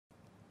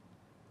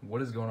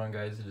What is going on,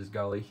 guys? It is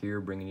Golly here,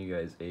 bringing you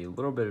guys a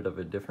little bit of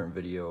a different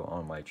video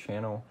on my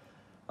channel.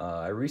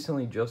 I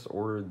recently just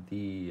ordered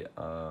the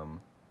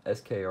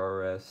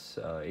SKRS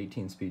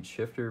 18-speed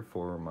shifter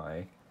for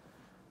my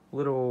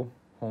little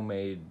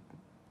homemade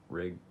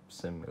rig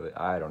simulator.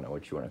 I don't know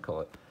what you want to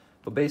call it.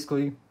 But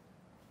basically,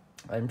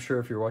 I'm sure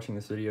if you're watching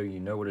this video, you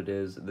know what it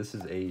is. This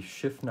is a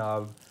shift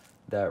knob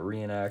that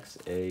reenacts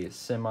a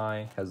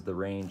semi, has the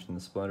range and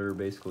the splitter.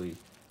 Basically,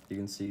 you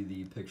can see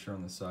the picture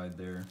on the side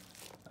there.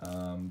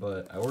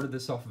 But I ordered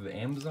this off of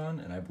Amazon,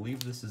 and I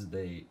believe this is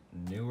the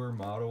newer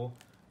model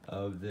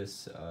of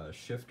this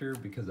shifter,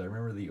 because I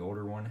remember the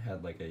older one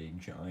had like a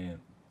giant,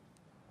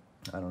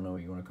 I don't know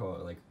what you want to call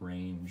it, like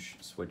range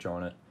switch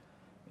on it,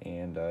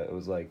 and it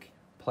was like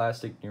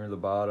plastic near the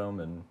bottom,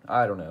 and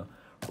I don't know.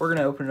 We're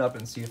gonna open it up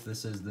and see if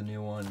this is the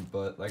new one,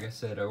 but like I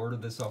said, I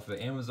ordered this off of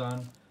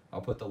Amazon.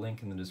 I'll put the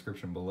link in the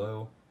description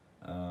below.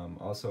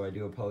 Also, I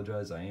do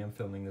apologize, I am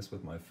filming this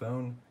with my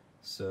phone,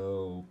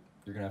 so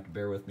you're gonna have to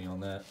bear with me on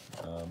that.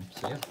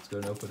 So yeah, let's go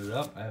and open it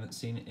up. I haven't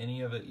seen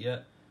any of it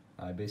yet.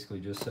 I basically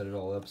just set it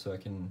all up so I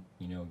can,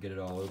 you know, get it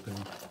all open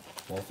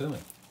while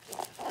filming.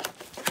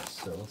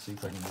 So let's see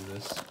if I can do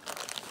this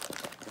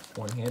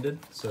one-handed.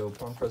 So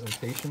upon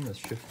presentation, this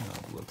shift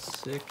knob looks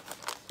sick.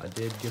 I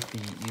did get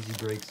the easy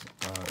brakes,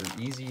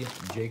 or easy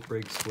Jake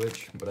brake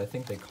switch, but I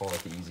think they call it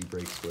the easy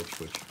brake switch,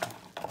 which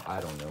I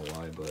don't know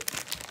why, but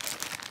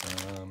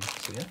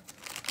so yeah.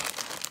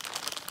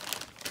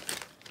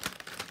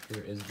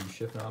 Here is the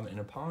shift knob,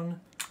 and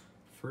upon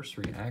first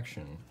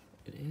reaction,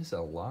 it is a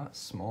lot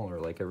smaller,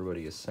 like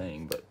everybody is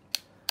saying, but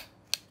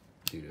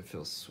dude, it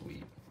feels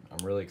sweet.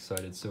 I'm really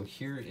excited. So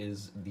here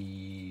is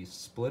the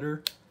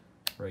splitter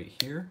right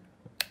here.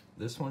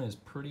 This one is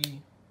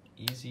pretty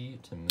easy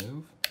to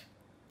move.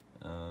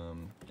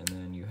 And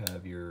then you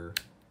have your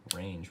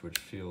range, which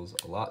feels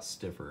a lot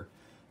stiffer.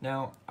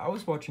 Now, I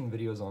was watching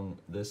videos on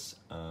this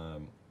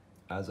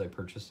as I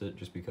purchased it,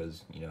 just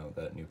because, you know,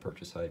 that new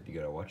purchase hype, you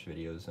gotta watch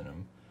videos, and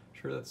I'm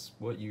sure that's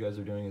what you guys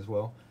are doing as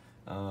well.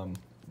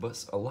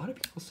 But a lot of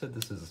people said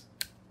this is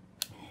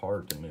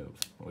hard to move,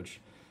 which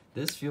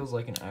this feels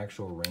like an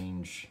actual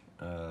range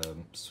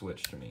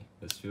switch to me.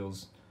 This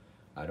feels,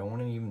 I don't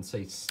want to even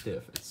say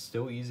stiff. It's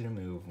still easy to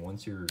move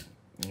once you're,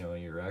 you know,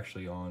 you're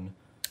actually on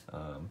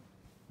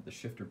the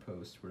shifter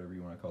post, whatever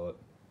you want to call it.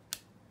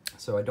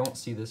 So I don't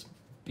see this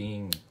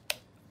being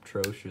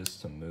atrocious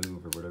to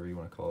move, or whatever you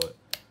want to call it.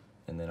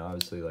 And then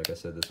obviously, like I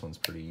said, this one's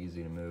pretty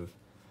easy to move.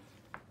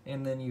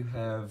 And then you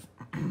have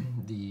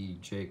the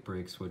Jake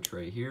brake switch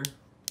right here,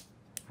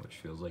 which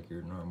feels like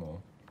your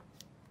normal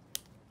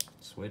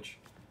switch.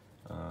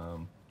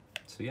 So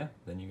yeah,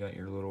 then you got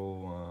your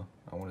little,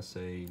 I want to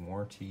say,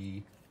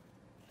 warranty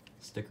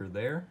sticker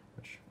there,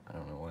 which I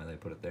don't know why they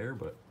put it there,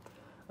 but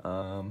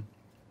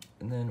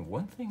and then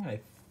one thing I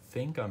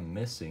think I'm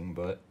missing,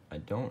 but I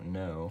don't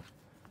know,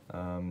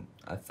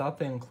 I thought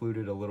they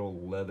included a little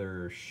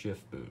leather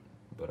shift boot,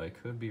 but I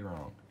could be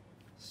wrong.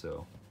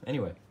 So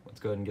anyway, let's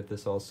go ahead and get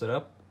this all set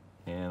up,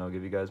 and I'll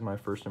give you guys my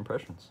first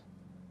impressions.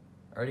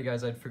 Alrighty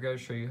guys, I forgot to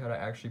show you how to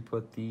actually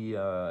put the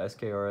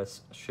SKRS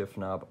shift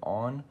knob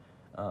on.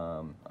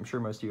 I'm sure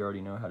most of you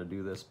already know how to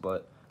do this,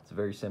 but it's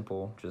very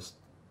simple. Just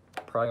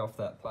pry off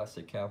that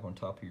plastic cap on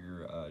top of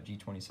your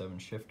G27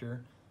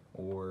 shifter,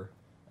 or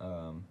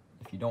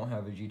if you don't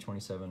have a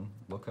G27,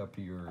 look up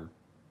your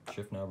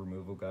shift knob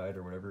removal guide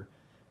or whatever,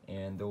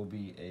 and there will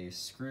be a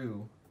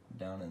screw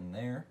down in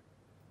there,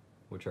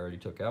 which I already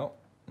took out,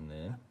 and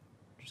then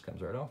it just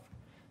comes right off.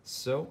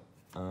 So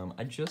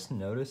I just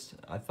noticed,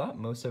 I thought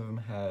most of them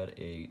had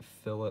a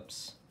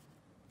Phillips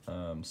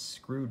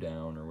screw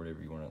down, or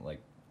whatever you want to,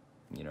 like,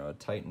 you know, a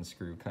Titan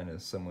screw, kind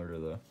of similar to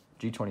the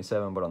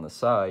G27, but on the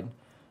side.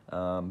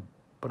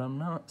 But I'm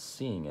not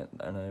seeing it,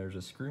 and there's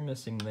a screw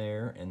missing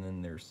there, and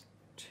then there's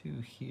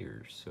two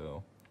here,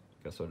 so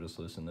I guess I'll just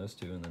loosen those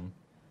two and then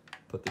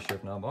put the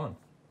shift knob on.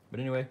 But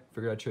anyway,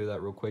 figured I'd show you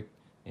that real quick,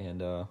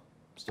 and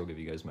still give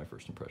you guys my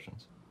first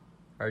impressions.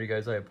 Alrighty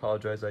guys, I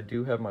apologize. I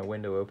do have my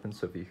window open,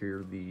 so if you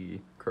hear the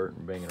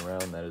curtain banging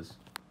around,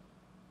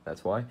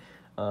 that's why.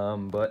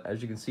 But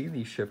as you can see,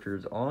 the shifter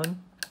is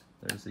on.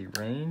 There's the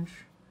range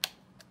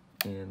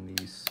and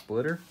the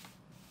splitter.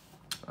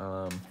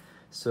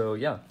 So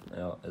yeah,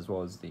 as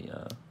well as the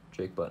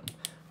Jake button.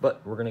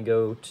 But we're gonna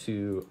go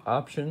to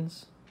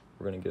options.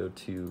 We're gonna go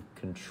to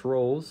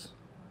controls,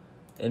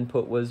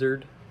 input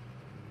wizard,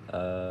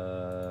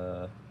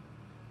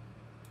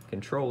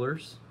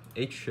 controllers,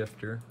 H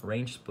shifter,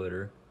 range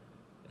splitter,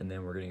 and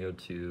then we're gonna go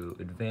to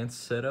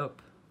advanced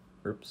setup.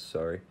 Oops,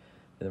 sorry.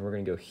 And then we're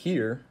gonna go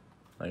here.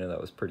 I know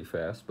that was pretty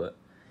fast, but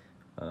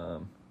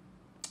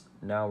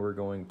now we're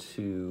going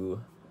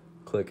to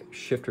click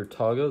shifter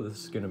toggle.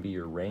 This is gonna be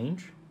your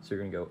range. So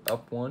you're gonna go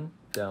up one,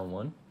 down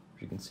one.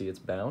 As you can see, it's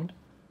bound.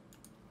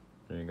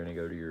 Then you're gonna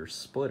go to your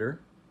splitter.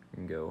 You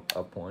can go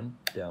up one,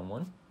 down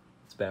one.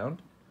 It's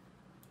bound.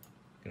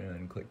 Go ahead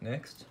and click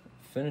next.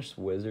 Finish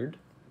wizard.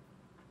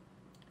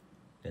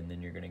 And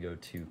then you're gonna go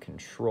to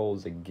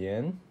controls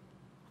again.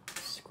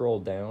 Scroll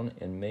down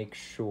and make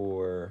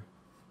sure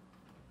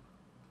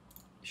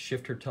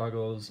shifter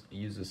toggles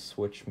uses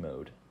switch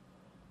mode.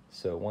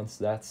 So once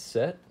that's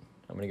set,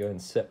 I'm going to go ahead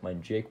and set my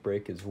Jake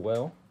brake as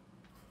well,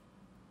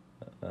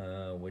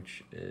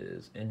 which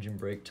is engine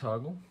brake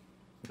toggle.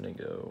 I'm going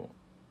to go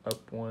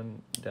up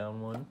one,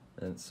 down one,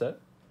 and it's set.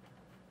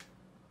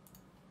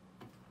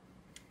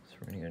 So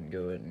we're going to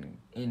go ahead and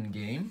in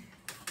game.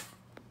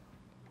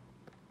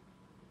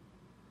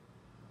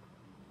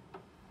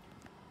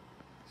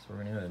 So we're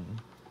going to go ahead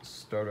and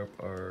start up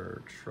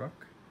our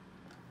truck.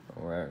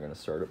 We're not going to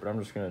start it, but I'm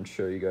just going to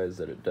show you guys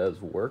that it does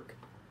work.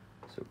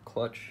 So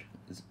clutch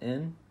is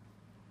in,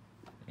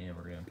 and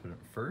we're going to put it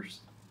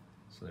first.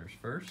 So there's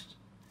first,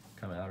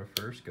 come out of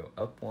first, go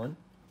up one,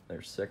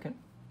 there's second,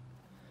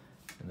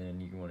 and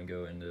then you want to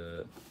go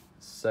into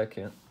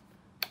second.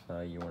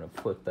 You want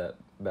to flip that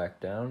back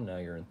down, now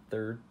you're in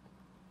third,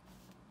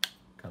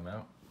 come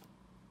out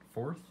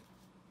fourth.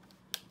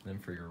 Then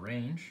for your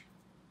range,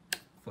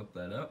 flip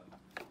that up,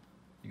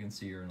 you can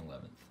see you're in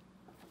 11th.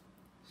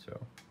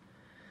 So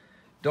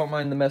don't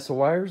mind the mess of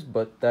wires,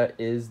 but that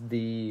is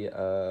the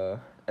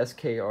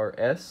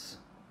SKRS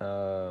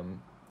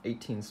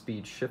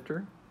 18-speed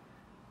shifter.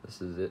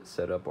 This is it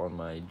set up on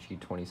my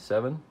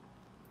G27.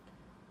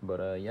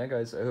 But yeah,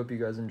 guys, I hope you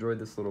guys enjoyed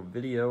this little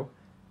video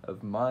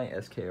of my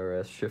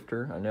SKRS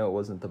shifter. I know it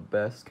wasn't the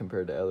best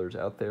compared to others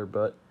out there,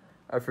 but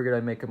I figured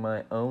I'd make it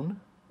my own.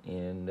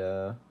 And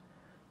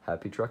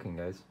happy trucking,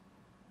 guys.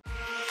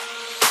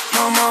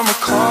 My mama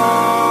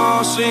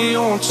called, see you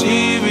on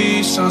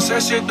TV.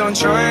 Sunset shit done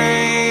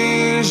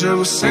changed.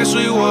 Ever since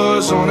we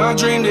was on, I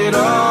dreamed it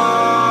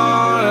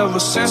all. Ever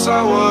since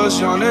I was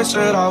young, they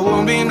said I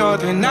wouldn't be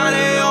nothing. Now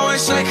they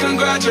always say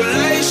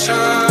congratulations.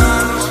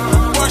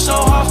 Worked so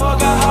hard,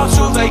 forgot how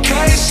to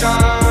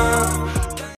vacation.